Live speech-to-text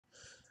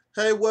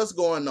Hey, what's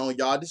going on,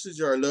 y'all? This is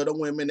your Little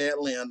Women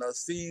Atlanta,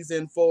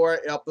 Season 4,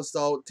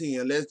 Episode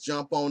 10. Let's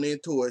jump on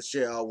into it,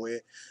 shall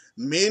we?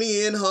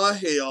 Minnie in her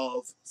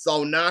health.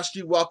 So now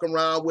she walking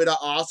around with an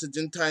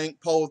oxygen tank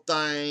pole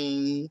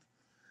thing.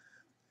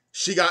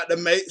 She got to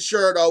make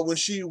sure, though, when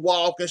she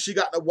walking, she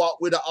got to walk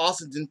with an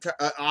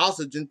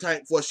oxygen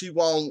tank for she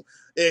won't,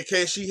 in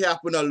case she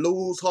happen to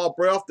lose her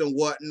breath and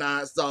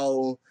whatnot.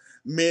 So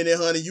Minnie,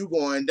 honey, you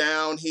going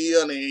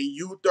downhill and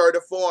you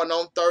 34 and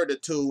I'm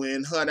 32.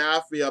 And honey, I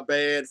feel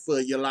bad for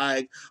you.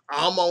 Like,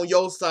 I'm on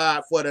your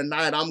side for the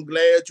night. I'm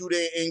glad you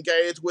didn't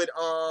engage with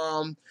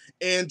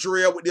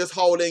Andrea with this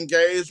whole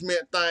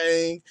engagement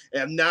thing.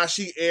 And now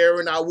she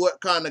airing out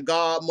what kind of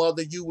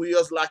godmother you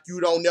is, like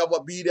you don't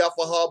never be there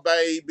for her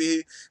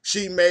baby.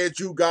 She made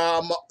you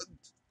godmother.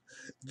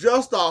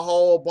 Just a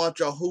whole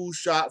bunch of who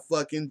shot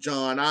fucking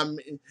John. I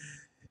mean,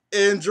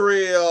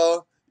 Andrea,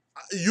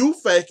 you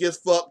fake as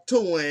fuck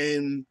too,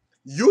 and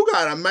you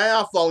got a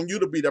mouth on you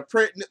to be the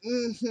pregnant.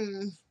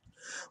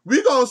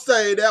 We gonna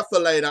say that for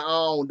later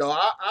on, though.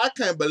 I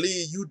can't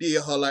believe you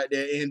did her like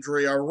that,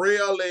 Andrea.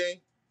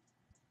 Really?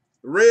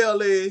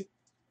 Really?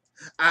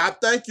 I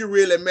think you're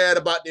really mad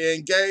about the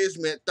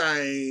engagement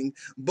thing,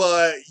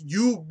 but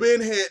you've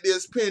been had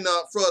this pin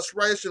up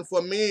frustration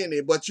for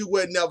many, but you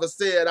would never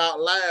say it out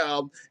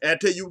loud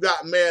until you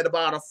got mad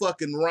about a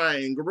fucking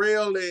ring.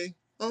 Really?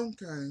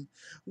 Okay.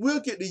 We'll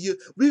get to you.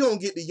 We gonna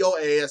get to your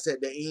ass at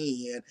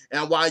the end.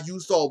 And why you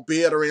so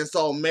bitter and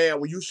so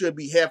mad when you should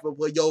be happy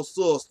for your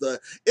sister.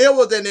 It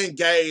was an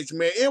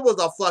engagement. It was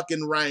a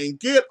fucking ring.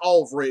 Get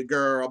over it,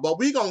 girl. But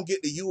we gonna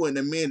get to you in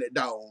a minute,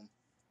 though.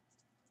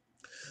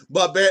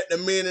 But back the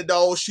minute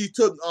though, she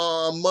took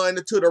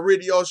money to the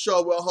radio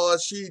show with her.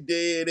 She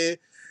did it.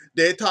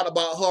 They talked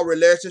about her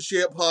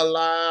relationship, her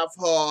life,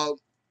 her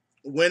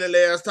when the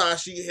last time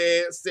she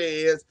had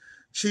sex.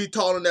 She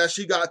told them that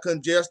she got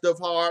congestive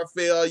heart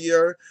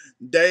failure.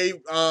 They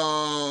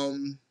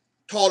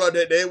told her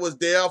that they was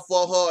there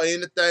for her,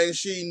 anything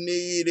she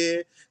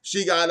needed.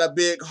 She got a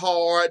big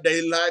heart.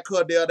 They like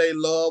her there. They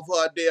love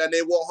her there. And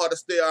they want her to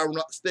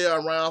stay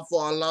around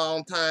for a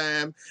long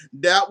time.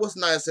 That was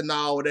nice and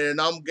all that.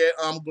 And I'm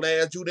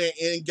glad you didn't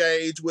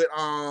engage with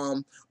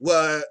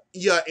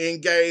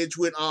engage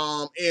with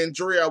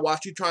Andrea while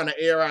she trying to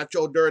air out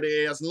your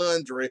dirty ass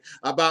laundry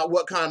about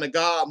what kind of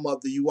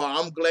godmother you are.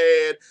 I'm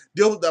glad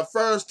this was the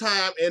first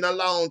time in a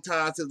long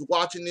time since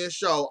watching this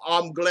show.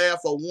 I'm glad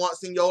for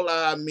once in your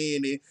life,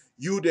 Minnie,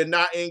 you did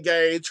not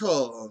engage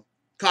her.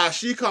 Cause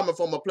she coming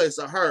from a place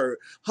of hurt.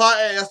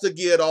 Her ass to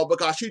get over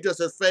because she just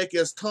as fake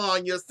as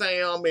Tanya,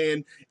 Sam,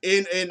 and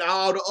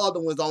all the other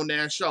ones on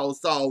that show.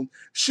 So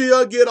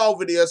she'll get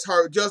over this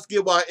hurt. Just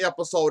give her an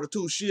episode or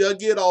two. She'll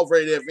get over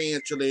it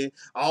eventually.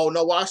 I don't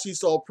know why she's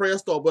so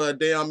pressed over a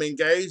damn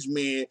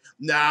engagement.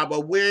 Nah,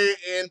 but we're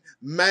in.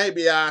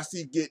 Maybe I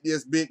see get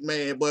this big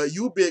man, but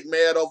you big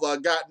mad over a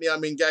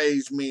goddamn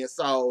engagement.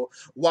 So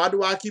why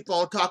do I keep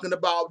on talking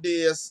about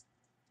this?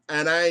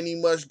 And I ain't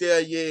even much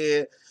there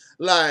yet.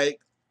 Like,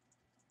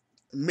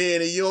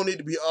 Manny, you don't need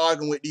to be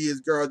arguing with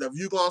these girls. If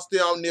you gonna stay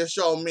on this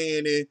show,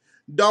 Manny,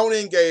 don't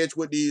engage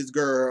with these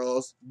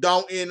girls.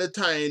 Don't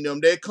entertain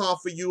them. They come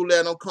for you,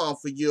 let them come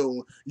for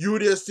you. You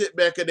just sit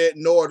back and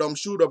ignore them,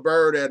 shoot a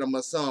bird at them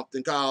or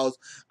something. Cause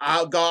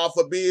God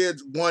forbid,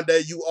 one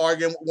day you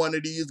arguing with one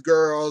of these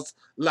girls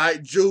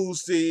like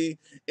Juicy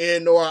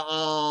and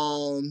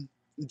or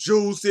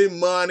Juicy,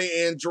 Money,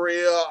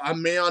 Andrea,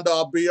 Amanda,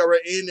 Abira,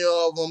 any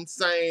of them,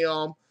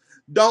 Sam.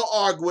 Don't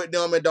argue with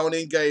them and don't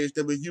engage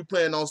them if you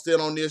plan on sitting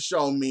on this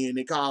show, man,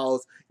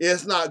 because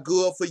it's not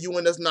good for you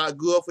and it's not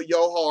good for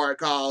your heart,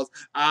 because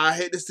I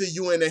hate to see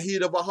you in the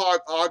heat of a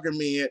heart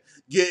argument,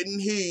 getting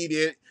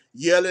heated,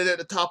 yelling at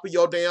the top of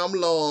your damn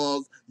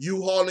lungs,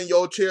 you holding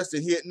your chest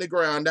and hitting the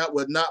ground. That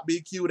would not be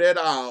cute at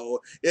all.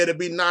 It'd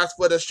be nice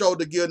for the show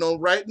to get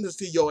on rating to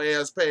see your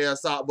ass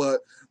pass out, but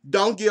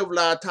don't give a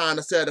lot of time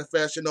to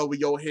satisfaction over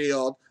your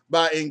health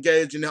by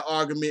engaging in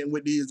argument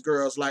with these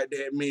girls like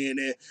that, man.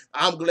 And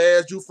I'm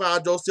glad you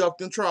found your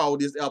self-control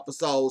this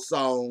episode.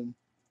 So,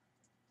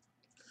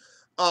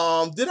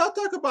 did I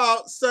talk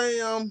about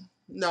Sam?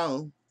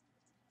 No.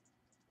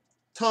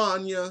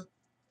 Tanya.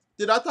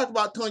 Did I talk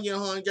about Tanya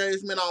and her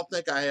engagement? I don't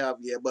think I have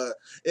yet, but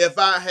if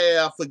I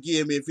have,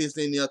 forgive me if it's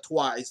in there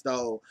twice,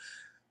 though.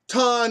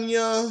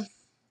 Tanya,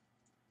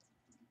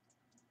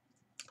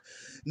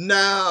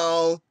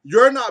 now,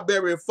 you're not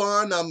very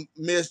fond of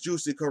Miss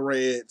Juicy,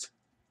 correct?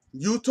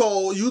 You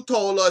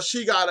told her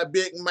she got a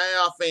big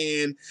mouth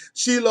and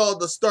she loved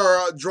to stir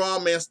up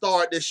drama and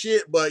start the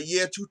shit, but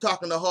yet you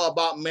talking to her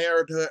about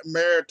marital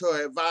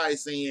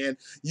advice and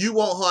you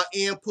want her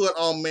input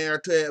on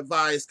marital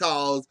advice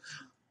cause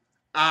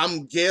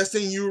I'm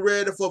guessing you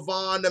ready for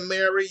Vaughn to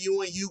marry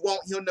you and you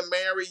want him to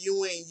marry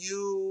you and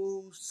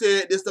you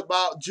said this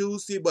about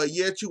Juicy, but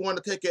yet you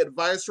want to take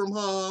advice from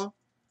her.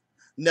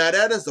 Now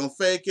that is some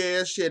fake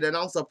ass shit, and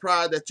I'm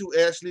surprised that you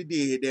actually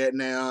did that.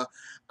 Now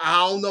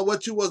I don't know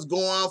what you was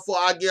going for.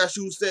 I guess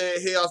you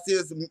said hell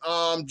since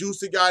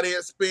Juicy got the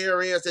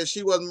experience and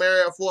she was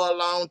married for a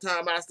long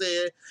time.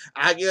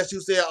 I guess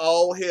you said,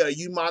 oh hell,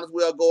 you might as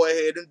well go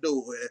ahead and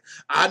do it.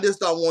 I just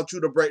don't want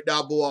you to break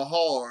that boy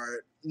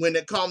heart. When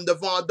it comes to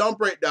Von, don't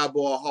break that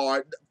boy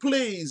heart.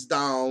 Please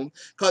don't.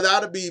 Cause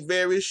that'll be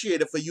very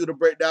shitty for you to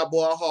break that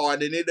boy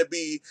heart, and it'll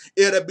be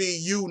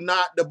you,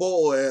 not the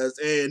boys.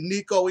 And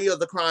Nico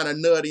is a kind of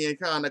nutty and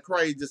kind of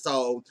crazy,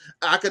 so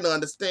I can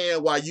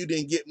understand why you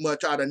didn't get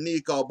much out of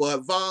Nico.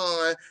 But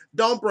Von,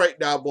 don't break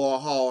that boy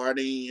heart.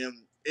 And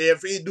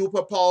if he do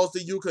propose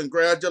to you,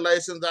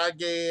 congratulations, I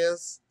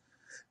guess.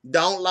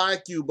 Don't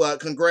like you, but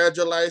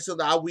congratulations.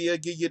 I will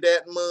give you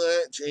that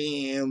much.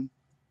 And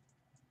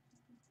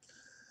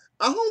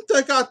I don't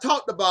think I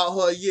talked about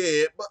her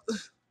yet, but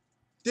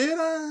did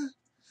I?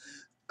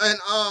 And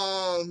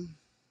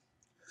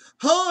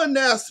her and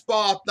that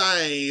spa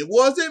thing,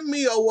 was it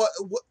me or what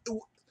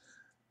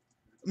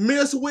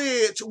Miss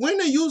Witch, when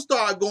do you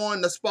start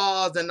going to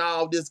spas and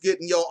all this,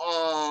 getting your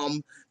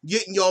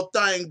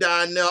thing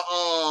down there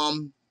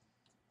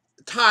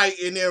tight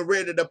and then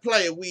ready to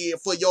play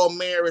with for your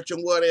marriage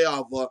and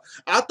whatever?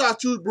 I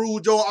thought you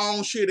brewed your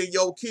own shit in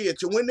your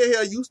kitchen. When the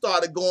hell you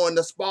started going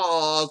to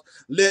spas,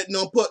 letting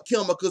them put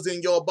chemicals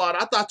in your body?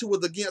 I thought you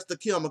was against the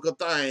chemical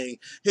thing.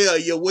 Hell,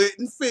 you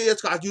wouldn't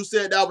fish because you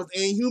said that was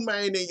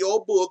inhumane in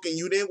your book and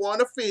you didn't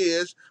want to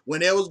fish when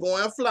they was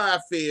going fly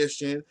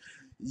fishing.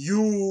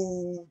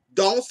 You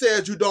don't say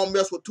you don't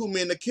mess with too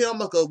many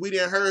chemicals. We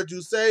didn't heard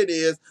you say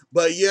this,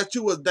 but yet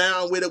you was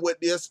down with it with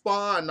this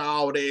spawn and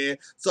all that.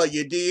 So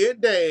you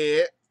did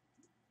that.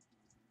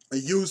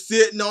 You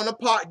sitting on the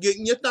pot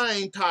getting your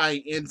thing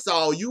tight, and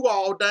so you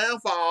all down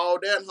for all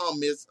that, huh,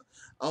 Miss?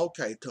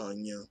 Okay,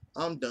 Tanya,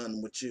 I'm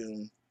done with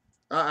you.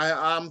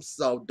 I'm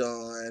so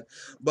done.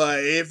 But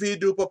if he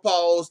do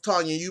propose,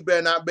 Tanya, you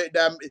better not make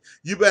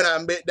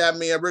that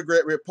man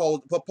regret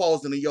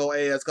proposing to your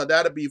ass, cause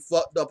that'll be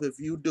fucked up if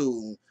you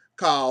do.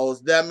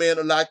 Cause that man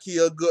look like he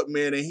a good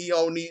man and he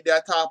don't need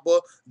that type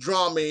of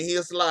drama in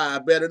his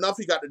life. Better enough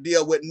he got to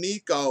deal with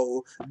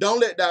Nico. Don't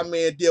let that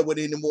man deal with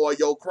any more of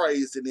your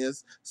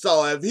craziness.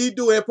 So if he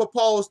do and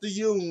propose to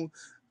you,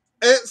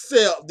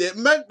 accept it.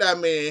 Make that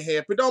man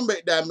happy. Don't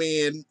make that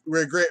man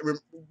regret.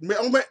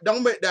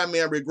 Don't make that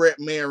man regret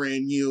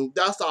marrying you.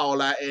 That's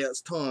all I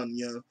ask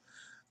Tanya.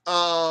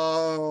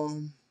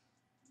 Um.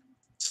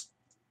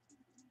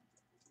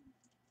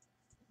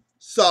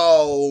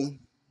 So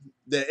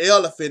the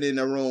elephant in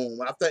the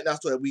room. I think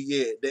that's what we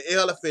get. The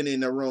elephant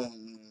in the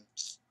room.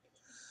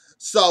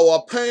 So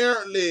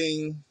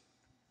apparently,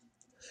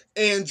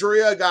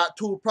 Andrea got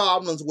two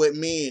problems with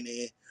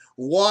Minnie.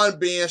 One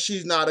being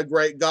she's not a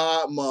great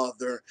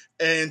godmother,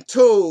 and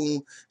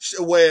two,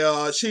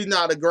 she's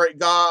not a great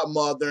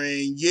godmother.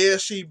 And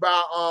yes, she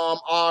buy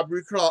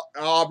Aubrey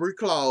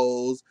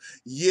clothes.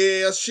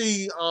 Yes,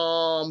 she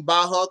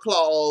buy her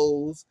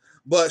clothes,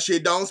 but she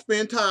don't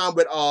spend time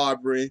with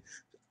Aubrey.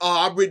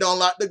 Aubrey don't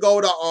like to go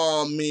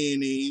to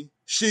Minnie.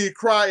 She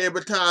cry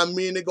every time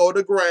Minnie go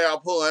to grab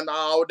her and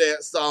all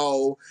that.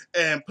 So,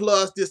 and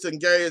plus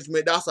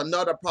disengagement, that's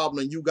another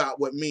problem you got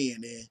with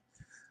Minnie.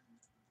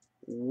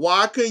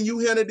 Why couldn't you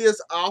handle this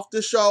off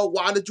the show?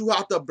 Why did you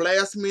have to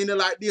blast Minnie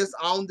like this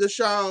on the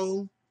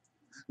show?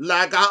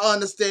 Like, I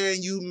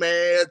understand you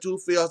mad, you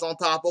feel some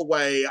type of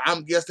way.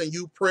 I'm guessing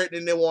you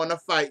pregnant and want to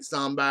fight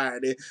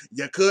somebody.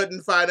 You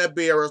couldn't fight a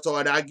bearer, so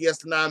I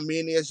guess now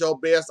Minnie is your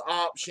best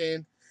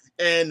option.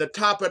 And to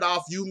top it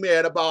off, you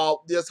mad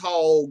about this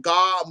whole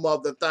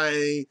godmother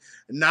thing.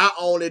 Not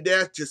only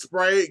that, you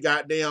sprayed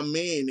goddamn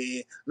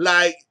Minnie.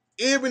 Like,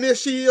 even if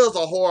she is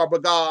a horrible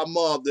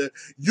godmother,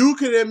 you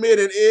can admit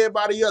it,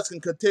 everybody else can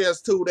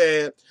contest to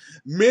that.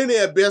 Minnie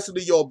are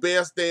basically your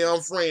best damn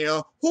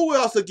friend. Who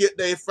else will get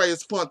their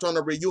face punched on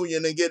a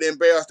reunion and get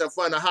embarrassed in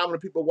front of how many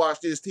people watch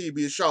this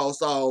TV show?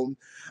 So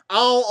I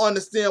don't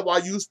understand why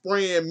you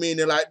spraying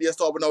Minnie like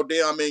this over no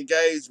damn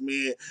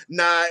engagement.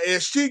 Now,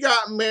 if she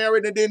got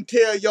married and didn't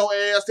tell your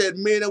ass that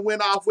Minnie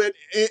went off with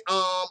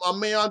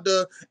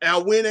Amanda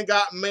and went and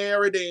got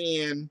married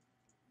in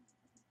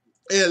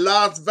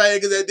Las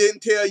Vegas that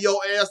didn't tell your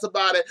ass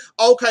about it,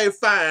 okay,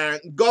 fine,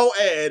 go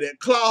at it,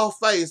 claw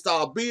face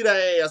off, beat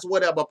her ass,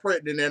 whatever,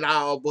 pregnant and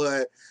all,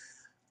 but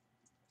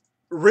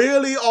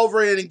really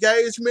over an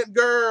engagement,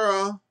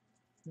 girl,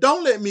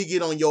 don't let me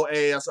get on your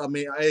ass,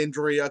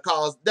 Andrea,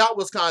 cause that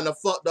was kind of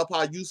fucked up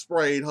how you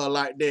sprayed her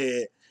like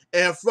that.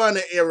 In front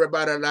of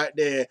everybody like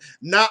that.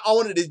 Not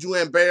only did you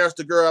embarrass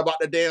the girl about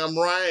the damn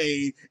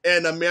ring,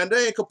 and Amanda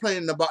ain't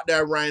complaining about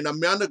that ring.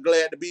 Amanda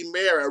glad to be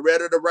married,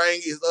 whether the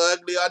ring is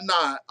ugly or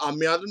not.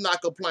 Amanda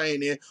not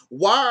complaining.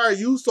 Why are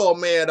you so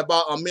mad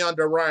about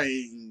Amanda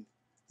ring?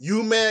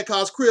 You mad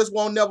cause Chris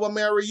won't never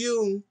marry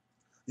you?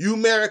 You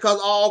married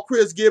cause all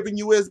Chris giving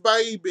you is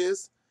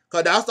babies?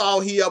 Cause that's all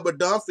he ever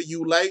done for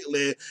you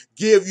lately.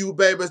 Give you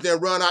babies, then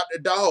run out the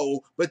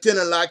door,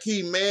 pretending like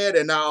he mad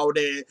and all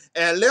that.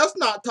 And let's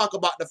not talk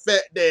about the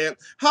fact that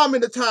how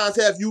many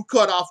times have you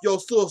cut off your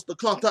sister,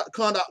 cut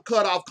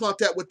off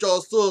contact with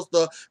your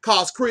sister,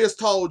 cause Chris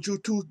told you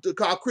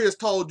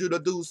to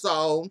do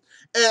so.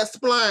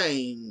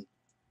 Explain.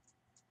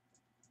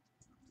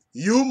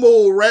 You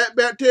moved right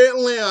back to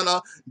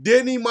Atlanta.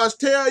 Didn't even much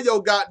tell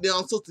your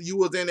goddamn sister you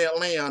was in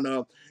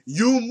Atlanta.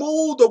 You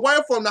moved away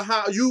from the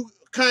house. You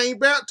came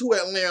back to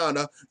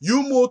Atlanta.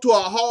 You moved to a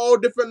whole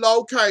different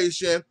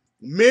location.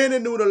 Minnie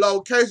knew the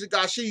location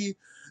because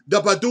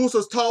the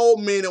producers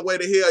told Minnie where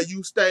the hell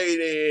you stayed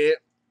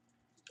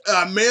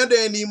at. Amanda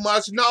didn't even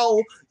much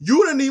know.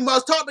 You didn't even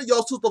much talk to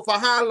your sister for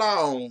how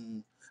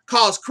long?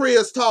 Cause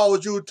Chris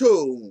told you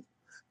to.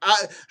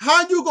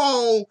 How you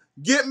gonna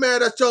get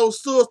mad at your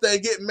sister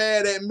and get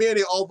mad at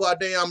Minnie over a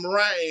damn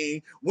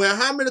rain? When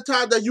how many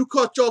times that you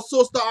cut your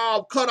sister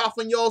off, cut off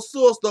on your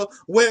sister,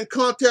 wouldn't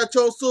contact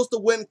your sister,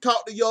 wouldn't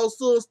talk to your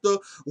sister,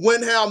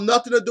 wouldn't have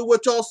nothing to do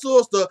with your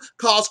sister,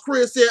 cause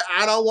Chris said,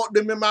 I don't want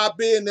them in my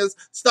business.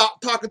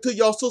 Stop talking to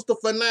your sister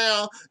for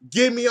now.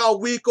 Give me a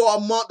week or a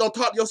month. Don't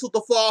talk to your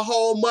sister for a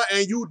whole month.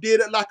 And you did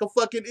it like a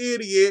fucking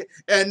idiot.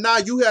 And now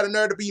you had a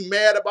nerve to be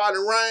mad about the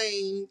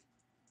rain.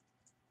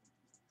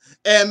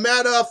 And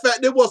matter of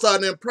fact, it was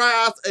an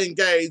surprise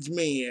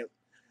engagement.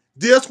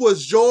 This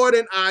was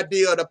Jordan's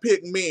idea to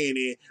pick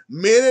Minnie.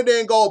 Minnie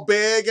didn't go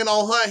begging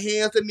on her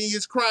hands and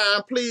knees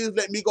crying, please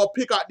let me go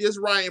pick out this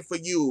ring for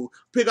you.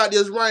 Pick out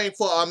this ring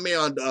for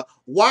Amanda.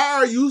 Why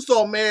are you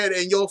so mad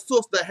and your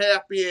sister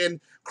happy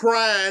and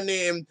crying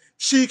and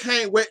she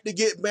can't wait to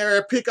get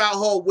married, pick out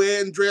her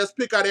wedding dress,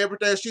 pick out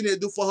everything she need to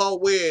do for her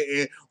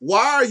wedding?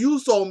 Why are you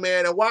so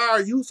mad and why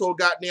are you so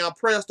goddamn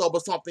pressed over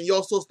something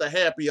your sister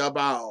happy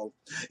about?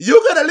 You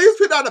could at least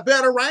pick out a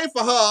better ring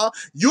for her.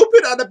 You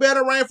picked out a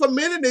better ring for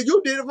Minnie than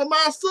you did it for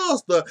my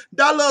sister.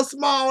 That little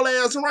small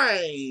ass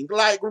ring.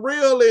 Like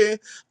really,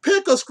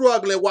 pick a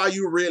struggling while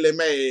you really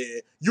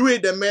mad. You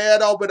either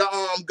mad over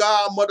the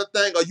godmother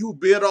thing or you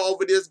bitter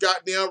over this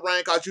goddamn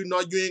ring cause you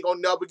know you ain't gonna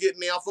never get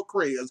nailed for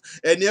Chris.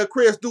 And if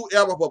Chris do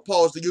ever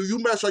propose to you, you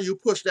make sure you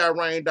push that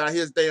ring down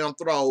his damn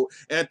throat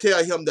and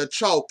tell him to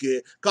choke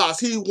it. Cause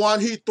he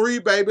 3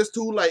 babies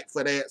too late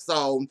for that.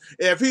 So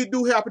if he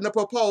do happen to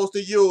propose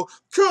to you,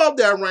 shove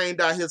that ring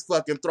down his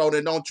fucking throat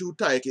and don't you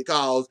take it.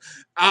 Cause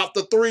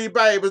after 3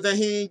 babies and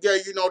he ain't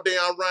get you no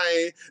damn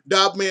ring,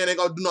 that man ain't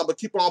gonna do nothing but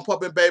keep on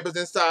pumping babies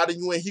inside of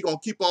you and he gonna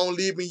keep on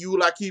leaving you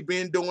like he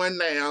been doing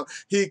now.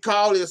 He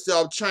called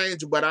himself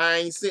change, but I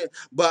ain't seeing,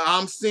 but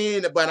I'm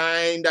seeing it, but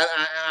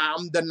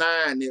I'm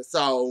denying it.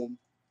 So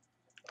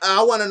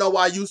I want to know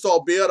why you so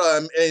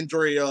bitter,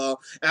 Andrea,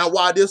 and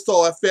why this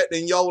so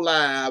affecting your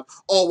life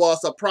over a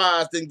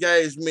surprised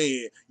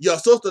engagement. Your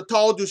sister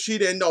told you she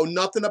didn't know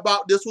nothing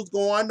about this was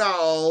going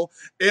on.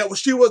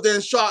 She was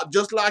in shock,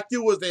 just like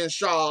you was in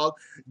shock.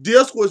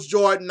 This was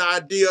Jordan's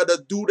idea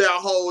to do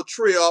that whole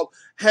trip,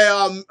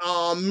 have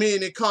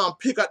Minnie come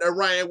pick up the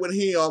ring with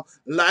him,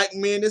 like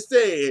Minnie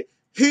said.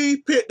 He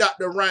picked out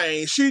the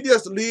ring. She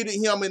just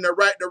leading him in the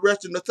right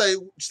direction to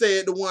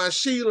say the one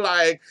she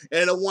like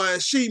and the one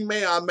she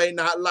may or may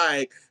not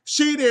like.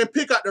 She didn't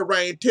pick out the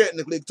ring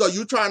technically. So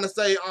you trying to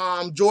say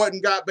Jordan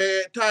got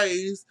bad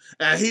taste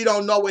and he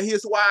don't know what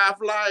his wife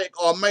like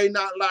or may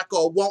not like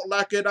or won't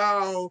like it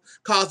all?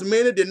 Cause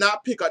Minnie did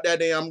not pick up that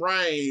damn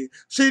ring.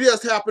 She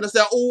just happened to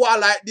say, oh, I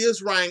like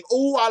this ring.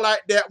 Oh, I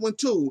like that one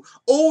too.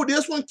 Oh,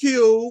 this one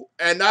cute.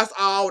 And that's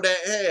all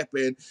that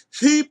happened.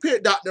 He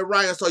picked out the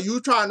ring. So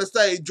you trying to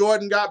say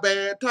Jordan got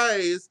bad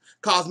taste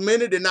cause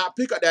Minnie did not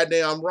pick up that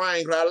damn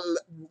ring.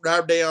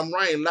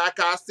 Like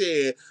I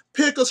said,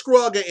 pick a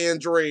struggle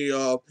injury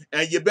up,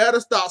 and you better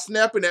stop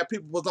snapping at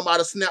people for somebody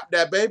to snap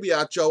that baby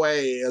out your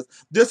ass.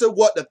 This is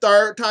what, the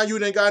 3rd time you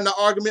done got in an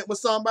argument with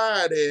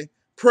somebody,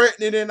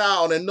 pregnant and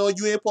all, and know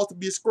you ain't supposed to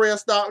be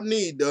stressed out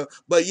neither,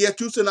 but yet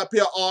you sitting up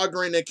here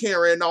arguing and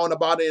carrying on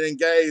about an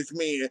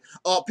engagement,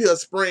 up here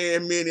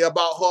spraying Minnie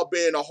about her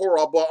being a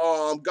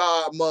horrible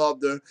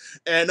godmother,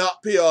 and up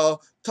here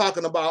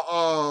talking about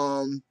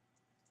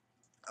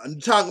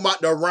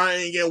the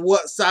ring and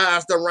what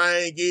size the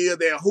ring is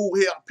and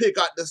who helped pick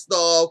out the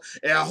stuff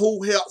and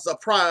who helped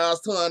surprise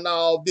her and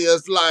all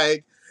this.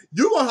 Like,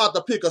 you're going to have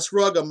to pick a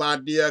struggle, my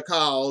dear,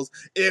 cause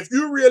if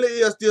you really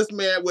is this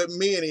man with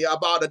Minnie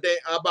about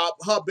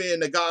her being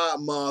the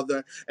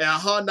godmother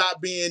and her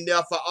not being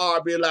there for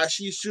Arby like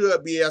she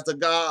should be as a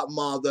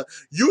godmother,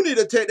 you need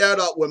to take that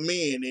up with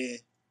Minnie.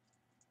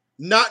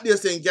 Not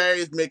this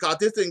engagement, because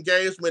this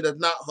engagement is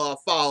not her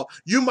fault.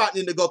 You might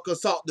need to go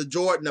consult the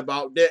Jordan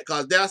about that,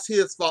 because that's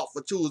his fault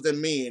for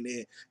choosing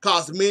Minnie.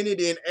 Because Minnie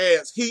didn't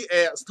ask, he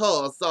asked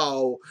her.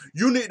 So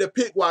you need to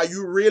pick why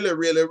you really,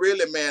 really,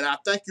 really mad. I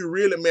think you're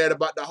really mad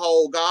about the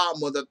whole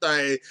godmother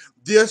thing.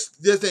 this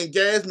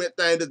engagement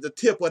thing is the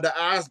tip of the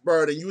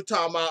iceberg, and you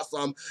talking about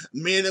some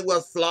men that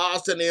was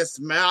flossing and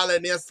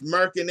smiling and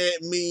smirking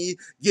at me,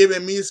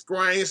 giving me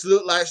screens,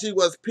 looked like she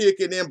was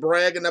picking and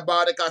bragging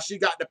about it because she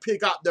got to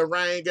pick out the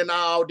ring and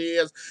all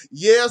this.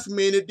 Yes,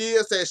 Minnie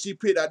did say she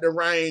picked out the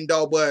ring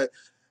though, but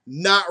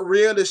not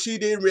really. She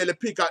didn't really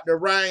pick out the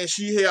ring.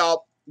 She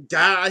helped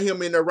guide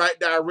him in the right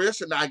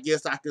direction, I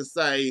guess I could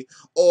say,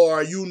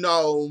 or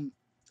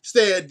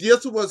said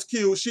this was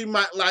cute. She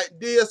might like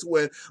this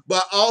one,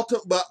 but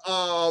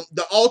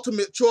the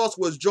ultimate choice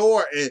was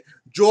Jordan.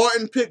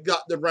 Jordan picked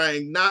up the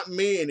ring, not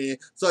Minnie.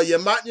 So you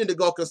might need to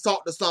go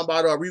consult to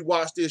somebody or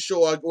rewatch this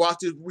show, or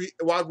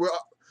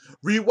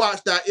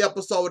rewatch that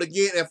episode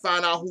again and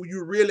find out who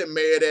you really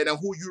mad at and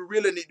who you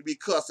really need to be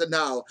cussing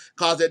out.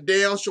 Cause that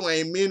damn show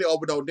ain't Minnie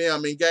over no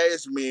damn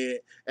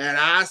engagement. And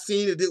I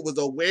seen it was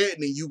a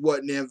wedding and you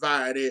wasn't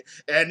invited.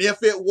 And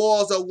if it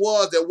was or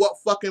was, then what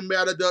fucking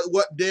matter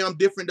what damn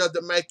difference does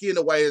it make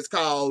anyways?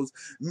 Cause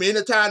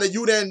many times that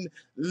you done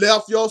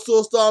left your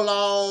sister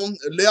alone,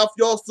 left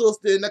your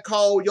sister in the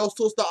cold, your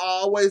sister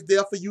always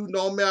there for you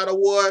no matter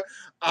what.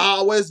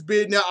 Always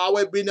been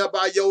there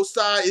by your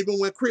side, even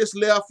when Chris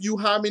left you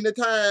how many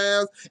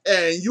times,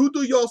 and you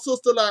do your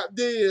sister like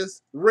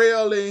this,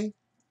 really?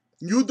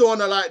 You doing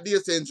it like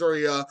this,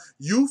 Andrea?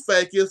 You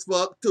fake as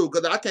fuck too,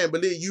 cause I can't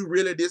believe you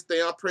really this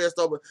damn pressed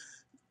over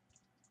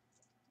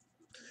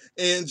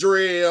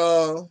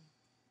Andrea.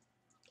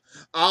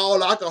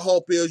 All I can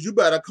hope is you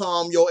better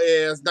calm your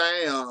ass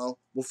down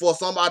before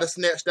somebody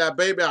snatch that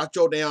baby out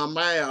your damn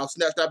mouth,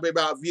 snatch that baby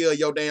out via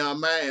your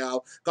damn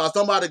mouth, cause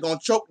somebody gonna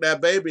choke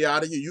that baby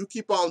out of you. You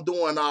keep on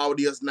doing all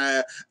this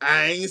now.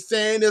 I ain't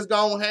saying it's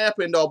gonna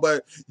happen though,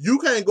 but you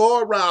can't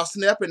go around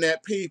snapping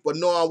at people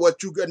knowing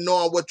what you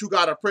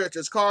got a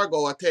precious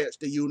cargo attached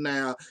to you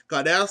now,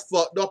 cause that's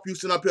fucked up. You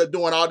sitting up here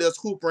doing all this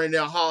hoopering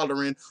and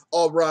hollering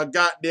over a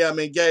goddamn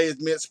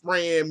engagement,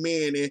 spraying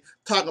men and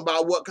talking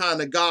about what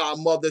kind of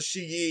godmother she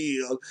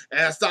is,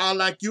 and it sound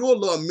like you a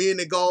little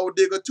mini gold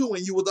digger too.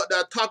 And you was up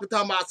there talking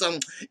about some.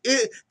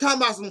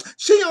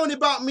 She only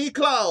bought me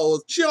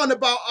clothes. She only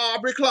bought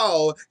Aubrey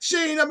clothes. She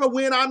ain't never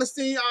went out to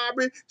see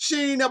Aubrey.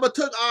 She ain't never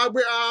took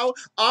Aubrey out.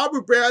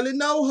 Aubrey barely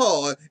know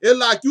her. It's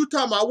like you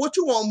talking about what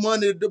you want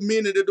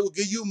Minnie to do?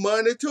 Give you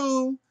money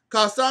too?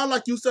 Cause sound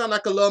like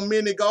a little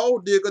mini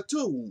gold digger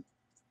too.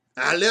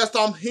 Unless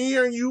I'm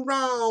hearing you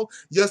wrong,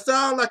 you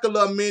sound like a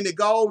little mini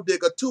gold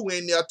digger too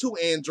in there too,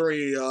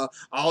 Andrea.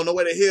 I don't know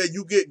where the hell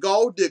you get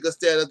gold digger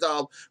status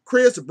off.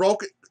 Chris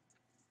broke it.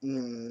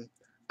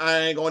 I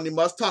ain't gonna even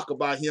much talk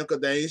about him because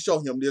they ain't show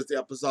him this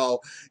episode.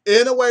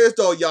 Anyways,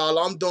 though, y'all,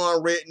 I'm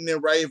done ranting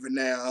and raving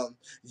now.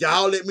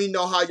 Y'all let me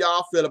know how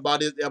y'all feel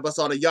about this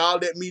episode. And y'all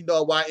let me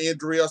know why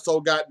Andrea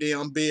so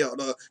goddamn built.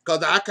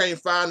 Because I can't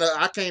find her.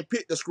 I can't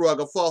pick the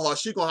struggle for her.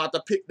 She gonna have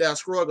to pick that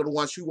struggle the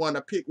one she want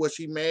to pick what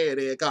she mad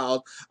at.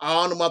 Because I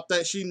don't know, I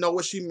think she know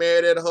what she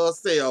mad at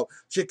herself.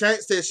 She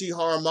can't say she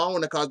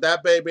hormonal because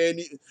that baby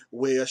ain't...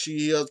 Well,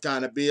 she is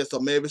kind of big, so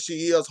maybe she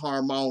is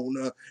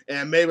hormonal.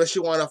 And maybe she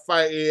want to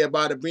fight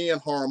everybody being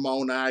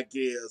hormonal, I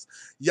guess.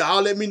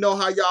 Y'all let me know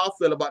how y'all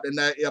feel about the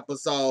night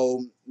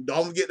episode.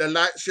 Don't forget to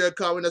like, share,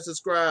 comment, and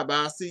subscribe.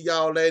 I'll see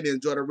y'all later.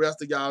 Enjoy the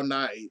rest of y'all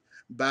night.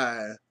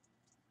 Bye.